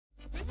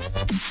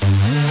Hey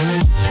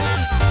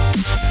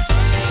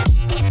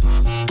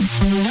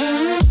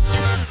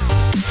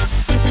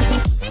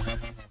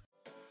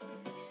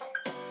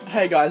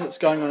guys, what's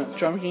going on? It's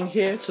Drummerking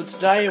here. So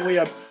today we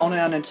are on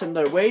our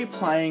Nintendo Wii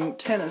playing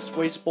tennis,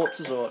 Wii Sports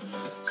Resort.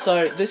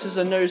 So this is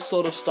a new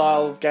sort of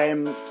style of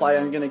gameplay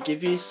I'm going to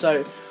give you.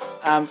 So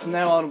from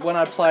now on, when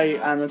I play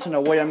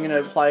Nintendo Wii, I'm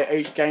going to play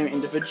each game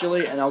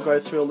individually, and I'll go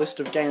through a list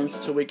of games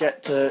till we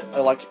get to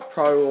like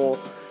pro or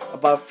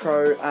above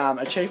pro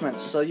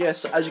achievements. So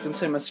yes, as you can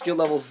see, my skill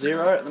level's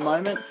 0 at the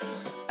moment,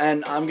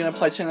 and I'm going to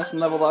play tennis and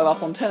level that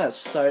up on tennis.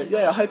 So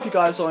yeah, I hope you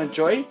guys all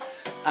enjoy,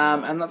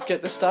 and let's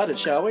get this started,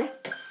 shall we?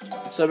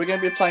 So we're going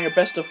to be playing a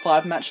best of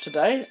 5 match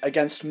today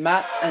against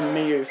Matt and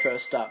Miyu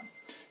first up.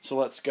 So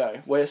let's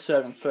go. We're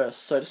serving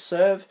first. So to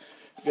serve,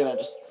 we're going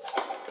to just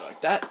go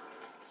like that,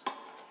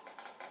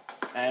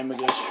 and we're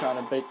just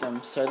trying to beat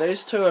them. So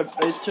these two are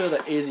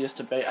the easiest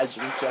to beat, as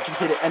you can see. I can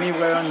hit it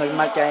anywhere on the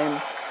game.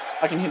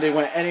 I can hit it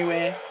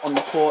anywhere on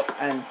the court,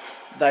 and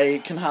they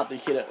can hardly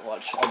hit it.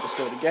 Watch, I'll just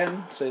do it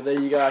again. So there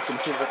you go. I can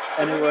hit it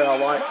anywhere I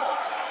like.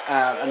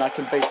 And I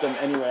can beat them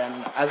anywhere.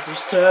 And as you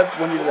serve,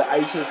 when you do the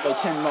aces, they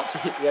tend not to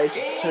hit the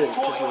aces too,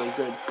 which is really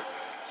good.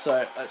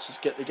 So let's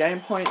just get the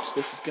game points.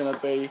 This is going to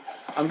be,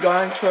 I'm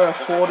going for a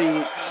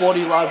 40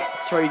 love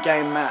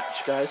 3-game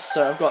match, guys.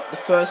 So I've got the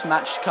first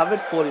match covered,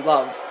 40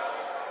 love.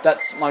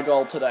 That's my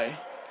goal today.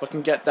 If I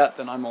can get that,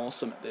 then I'm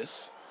awesome at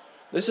this.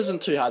 This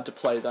isn't too hard to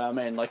play though. I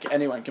mean, like,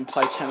 anyone can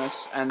play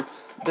tennis, and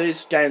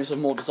these games are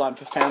more designed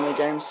for family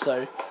games.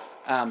 So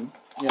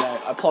you know,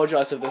 I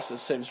apologise if this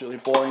seems really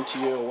boring to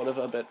you or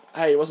whatever, but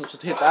hey, you wasn't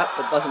supposed to hit that,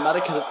 but it doesn't matter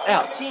because it's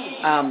out.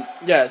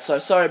 Yeah, so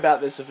sorry about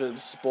this if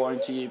it's boring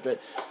to you,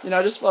 but, you know,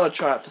 I just thought I'd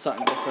try it for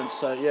something different,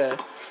 so yeah.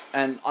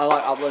 And I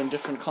like uploading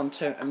different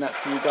content and that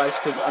for you guys,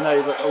 because I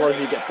know that a lot of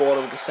you get bored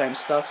of the same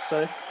stuff,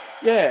 so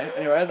yeah,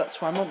 anyway,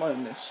 that's why I'm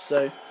uploading this.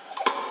 So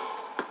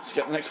let's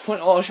get the next point.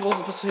 Oh, she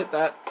wasn't supposed to hit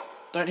that.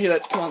 Don't hit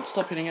it, come on,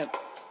 stop hitting it.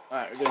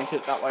 Alright, we're going to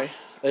hit it that way.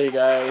 There you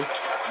go.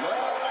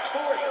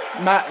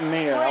 Matt and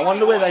Mia, I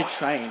wonder where they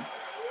train.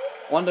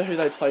 I wonder who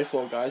they play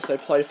for, guys. They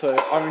play for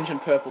orange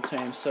and purple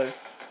teams, so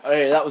oh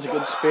yeah, that was a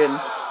good spin,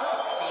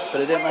 but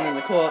it didn't land in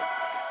the court.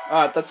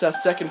 Alright, that's our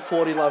second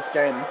 40 love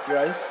game,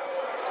 guys.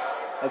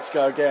 Let's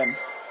go again.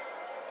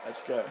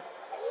 Let's go.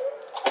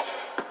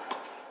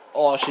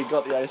 Oh, she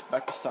got the ace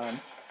back this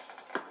time.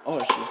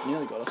 Oh, she's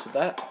nearly got us with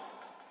that.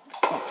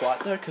 Not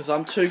quite though, because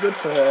I'm too good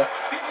for her.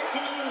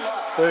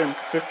 Boom,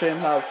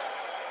 15 love.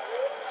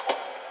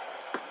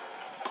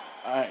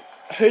 Alright.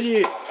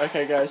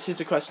 Okay guys,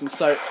 here's a question.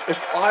 So,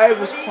 if I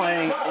was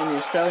playing in the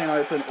Australian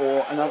Open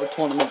or another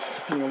tournament,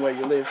 depending on where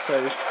you live,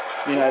 so,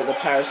 you know, the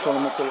Paris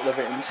tournaments or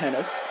whatever in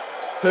tennis,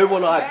 who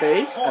would I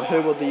be, and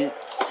who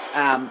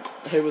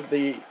would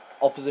the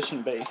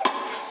opposition be?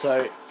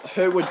 So,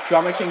 who would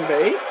Drummerking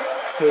be,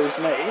 who's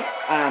me,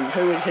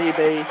 who would he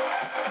be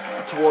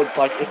toward,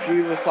 like, if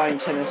you were playing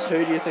tennis,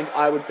 who do you think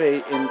I would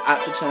be in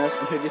actual tennis,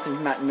 and who do you think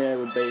Matt and Mia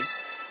would be?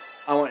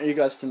 I want you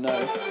guys to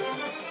know.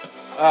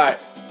 Alright.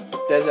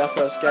 There's our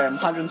first game,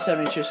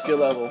 172 skill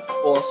level.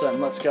 Awesome,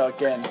 let's go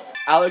again.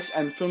 Alex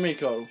and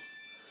Fumiko.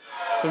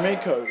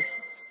 Fumiko,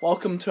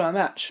 welcome to our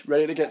match.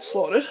 Ready to get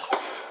slaughtered?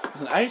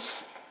 There's an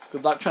ace.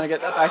 Good luck trying to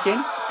get that back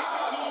in.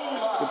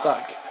 Good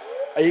luck.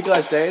 Are you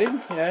guys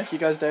dating? Yeah, you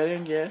guys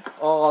dating? Yeah.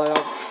 Oh,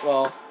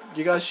 well,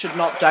 you guys should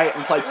not date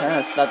and play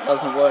tennis. That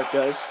doesn't work,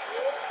 guys.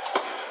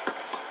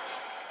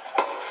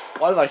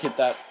 Why did I hit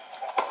that?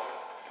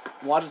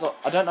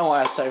 I don't know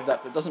why I saved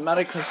that, but it doesn't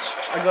matter because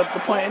I got the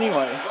point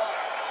anyway.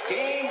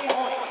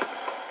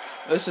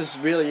 This is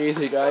really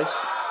easy, guys.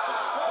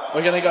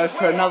 We're going to go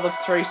for another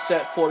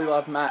 3-set 40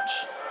 love match.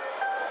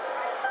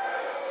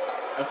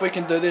 If we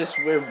can do this,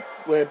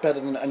 we're better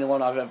than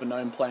anyone I've ever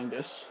known playing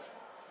this.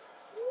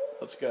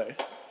 Let's go.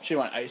 She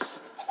went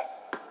ace.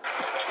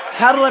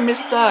 How did I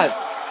miss that?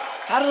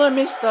 How did I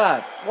miss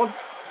that? What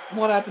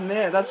happened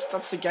there? That's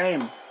the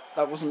game.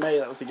 That wasn't me,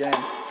 that was the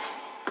game.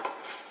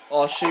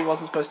 Oh, she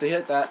wasn't supposed to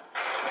hit that.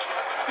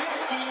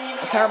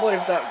 I can't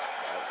believe that.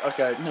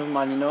 Okay, never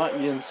mind, you know what?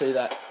 You didn't see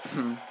that.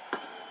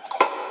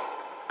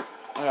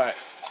 Alright.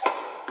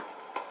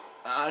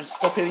 Just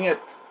stop hitting it.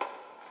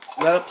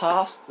 Let it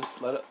pass.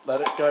 Just let it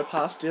go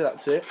past you.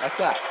 That's it. Like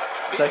that.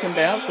 Second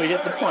bounce, we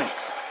get the point.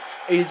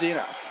 Easy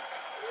enough.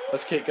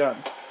 Let's keep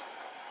going.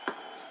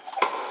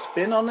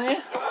 Spin on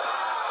there.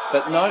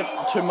 But no,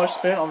 too much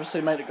spin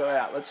obviously made it go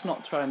out. Let's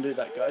not try and do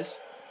that,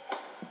 guys.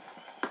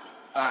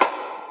 Alright.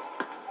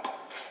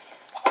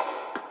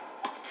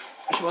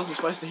 She wasn't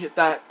supposed to hit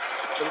that.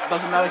 But it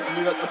doesn't matter because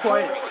we got the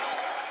point.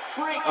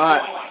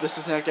 Alright, this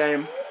is our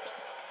game.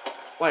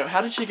 Wait,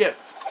 how did she get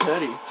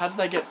 30? How did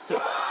they get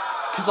 30?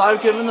 Because I've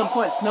given them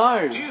points.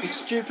 No, the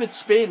stupid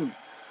spin.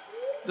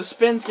 The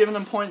spin's giving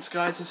them points,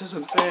 guys. This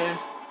isn't fair.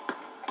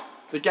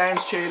 The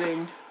game's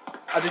cheating.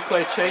 I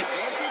declare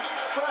cheats.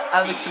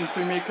 Alex and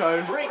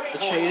Fumiko are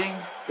cheating.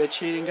 They're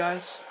cheating,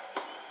 guys.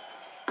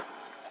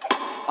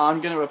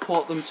 I'm going to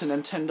report them to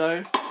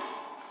Nintendo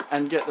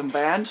and get them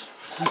banned.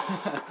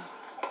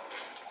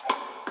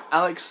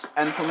 Alex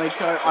and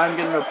Fumiko, I'm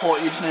going to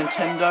report you to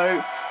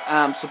Nintendo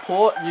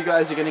support, you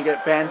guys are going to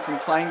get banned from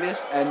playing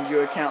this and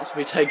your accounts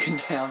will be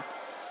taken down.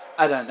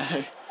 I don't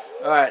know.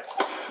 Alright,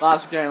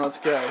 last game, let's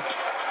go.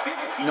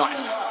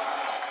 Nice.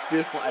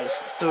 Beautiful ace.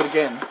 Let's do it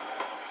again.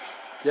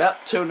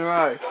 Yep, 2 in a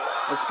row.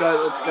 Let's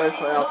go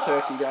for our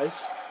turkey,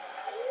 guys.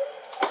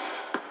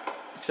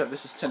 Except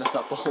this is tennis,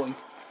 not bowling.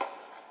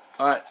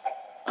 Alright.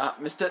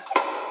 Missed it.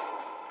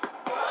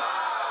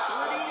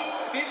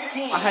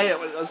 I hate it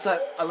when it does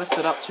that. I lift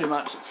it up too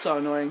much. It's so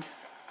annoying.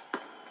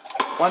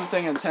 One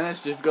thing in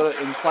tennis, you've got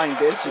to, in playing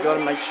this, you've got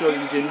to make sure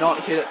you do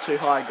not hit it too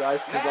high,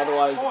 guys, because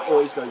otherwise it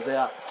always goes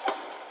out.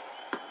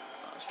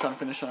 I was trying to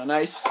finish on an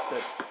ace,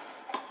 but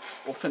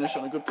we'll finish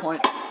on a good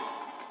point.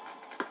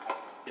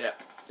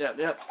 Yep.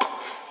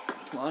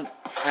 Come on.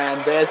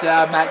 And there's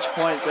our match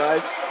point,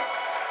 guys.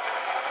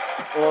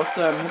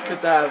 Awesome. Look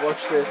at that.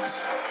 Watch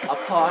this. Up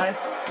high.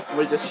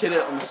 We just hit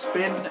it on the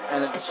spin,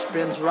 and it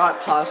spins right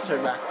past her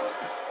racket.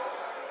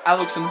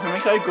 Alex and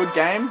Himiko, good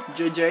game.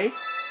 GG.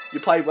 You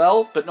played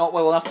well, but not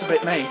well enough to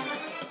beat me.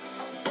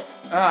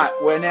 Alright,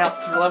 we're now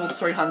level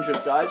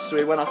 300, guys, so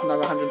we went up another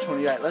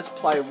 128. Let's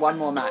play one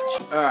more match.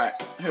 Alright,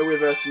 who are we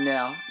versing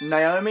now?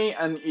 Naomi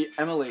and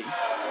Emily.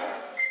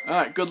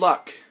 Alright, good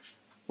luck.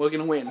 We're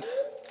gonna win.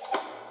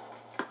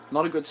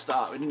 Not a good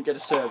start. We didn't get a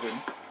serve in.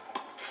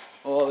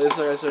 Oh, these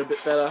guys are a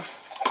bit better.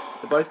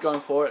 They're both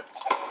going for it.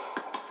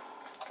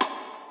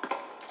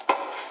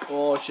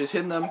 Oh, she's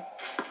hitting them.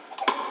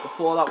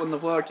 Before that wouldn't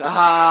have worked.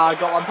 Aha, I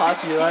got one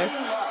past you though.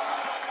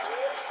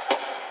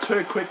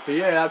 Too quick for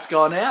you, that's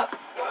gone out.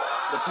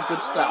 That's a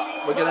good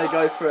start. We're going to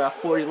go for our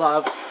 40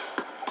 love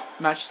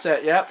match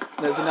set. Yep,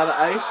 there's another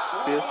ace.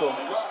 Beautiful.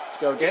 Let's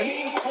go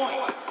again.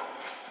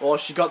 Oh,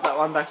 she got that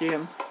one back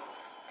in.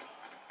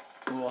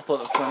 Oh, I thought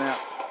that was going out.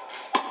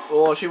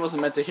 Oh, she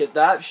wasn't meant to hit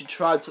that. She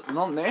tried something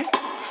on there.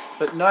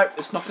 But nope,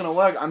 it's not going to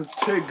work. I'm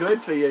too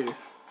good for you.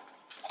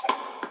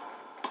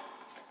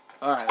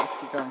 Alright, let's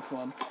keep going. Come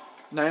on.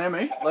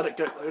 Naomi, let it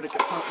go. Let it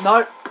go.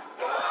 No!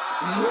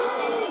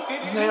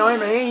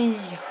 Naomi!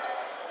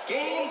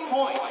 Game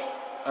point.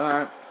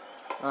 Alright,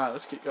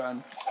 let's keep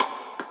going.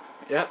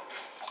 Yep,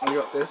 we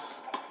got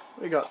this.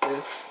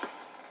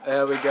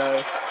 There we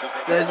go.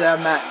 There's our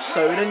match.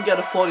 So we didn't get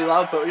a 40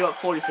 love, but we got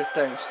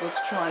 40-15. So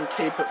let's try and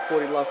keep it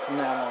 40 love from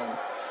now on.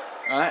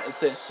 Alright, it's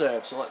their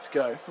serve, so let's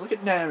go. Look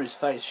at Naomi's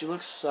face. She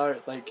looks so,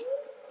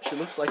 she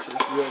looks like she's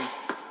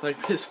really,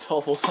 pissed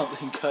off or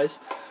something, guys.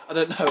 I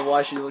don't know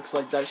why she looks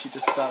like that, she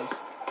just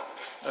does.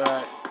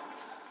 Alright.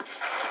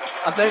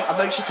 I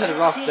think she's had a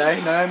rough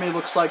day. Naomi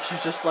looks like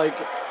she's just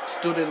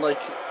stood in a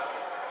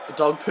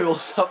dog poo or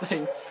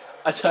something.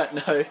 I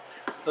don't know.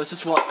 That's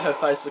just what her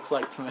face looks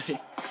like to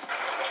me.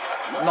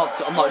 I'm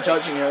not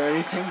judging her or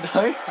anything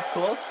though, of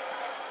course.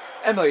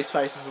 Emily's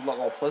face is a lot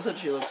more pleasant.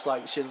 She looks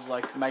like she's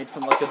made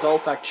from a doll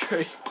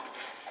factory.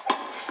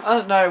 I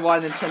don't know why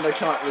Nintendo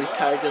come up with these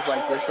characters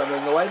like this. I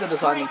mean, the way they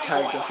design the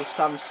characters is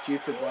some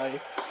stupid way.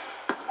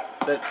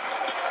 But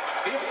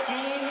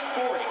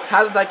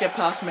how did that get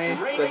past me?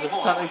 There's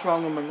something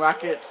wrong with my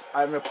racket.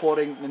 I'm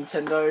reporting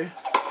Nintendo.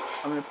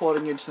 I'm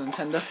reporting you to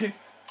Nintendo.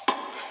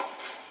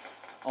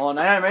 Oh,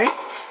 Naomi.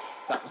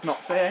 That was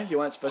not fair. You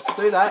weren't supposed to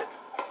do that.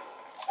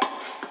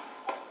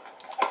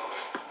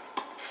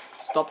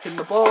 Stop hitting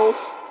the balls.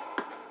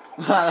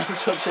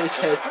 That's what she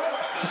said.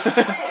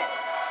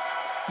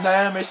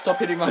 Naomi, stop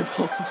hitting my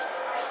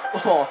balls.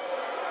 Oh,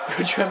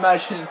 could you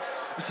imagine?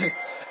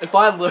 If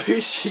I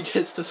lose, she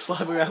gets to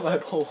slap around my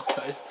balls,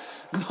 guys.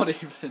 Not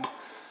even.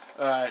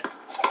 Alright.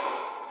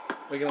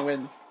 We're gonna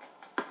win.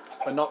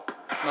 We're not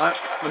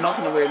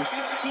gonna win.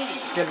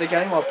 They're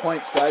getting more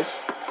points,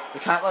 guys. We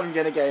can't let them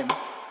get a game.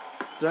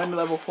 They're only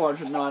level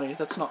 490.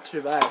 That's not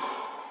too bad.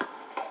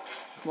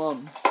 Come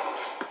on.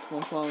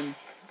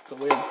 The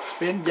win.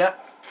 Spin,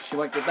 yep. She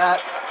won't get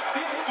that.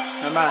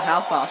 No matter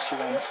how fast she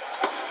wins.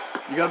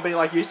 You gotta be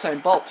like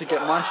Usain Bolt to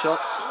get my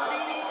shots.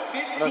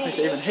 I don't think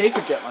even he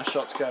could get my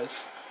shots,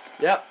 guys.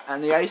 Yep,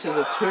 and the aces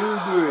are too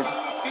good.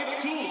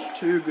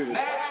 Too good.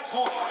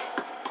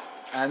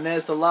 And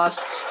there's the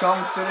last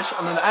strong finish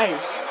on an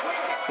ace.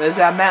 There's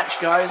our match,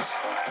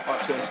 guys.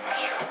 Watch this.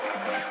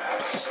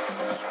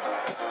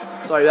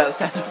 Sorry about the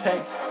sound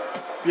effects.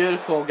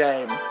 Beautiful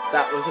game.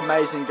 That was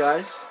amazing,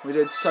 guys. We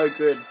did so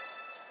good.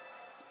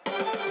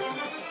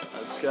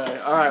 Let's go.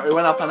 Alright, we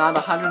went up another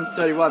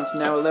 131, so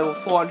now we're level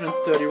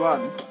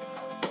 431.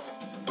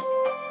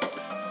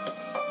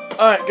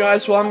 Alright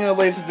guys, well I'm going to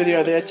leave the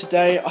video there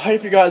today. I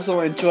hope you guys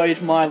all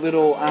enjoyed my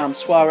little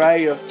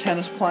soiree of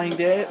tennis playing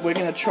there. We're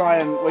going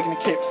to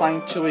keep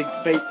playing till we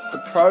beat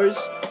the pros,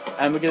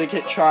 and we're going to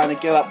keep trying to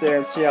get up there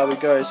and see how we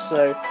go.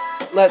 So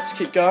let's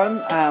keep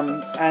going,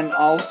 and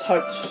I'll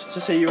hope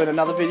to see you in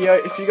another video.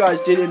 If you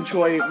guys did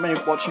enjoy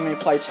watching me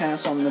play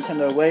tennis on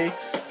Nintendo Wii,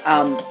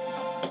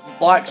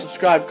 like,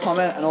 subscribe,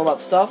 comment, and all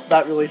that stuff.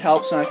 That really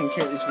helps, and I can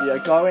keep this video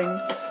going.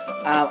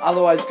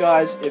 Otherwise,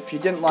 guys, if you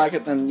didn't like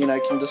it, then, you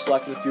can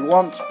dislike it if you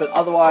want. But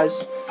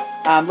otherwise,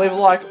 leave a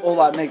like, all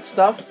that neat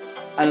stuff.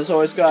 And as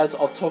always, guys,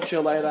 I'll talk to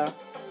you later.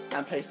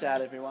 And peace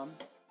out, everyone.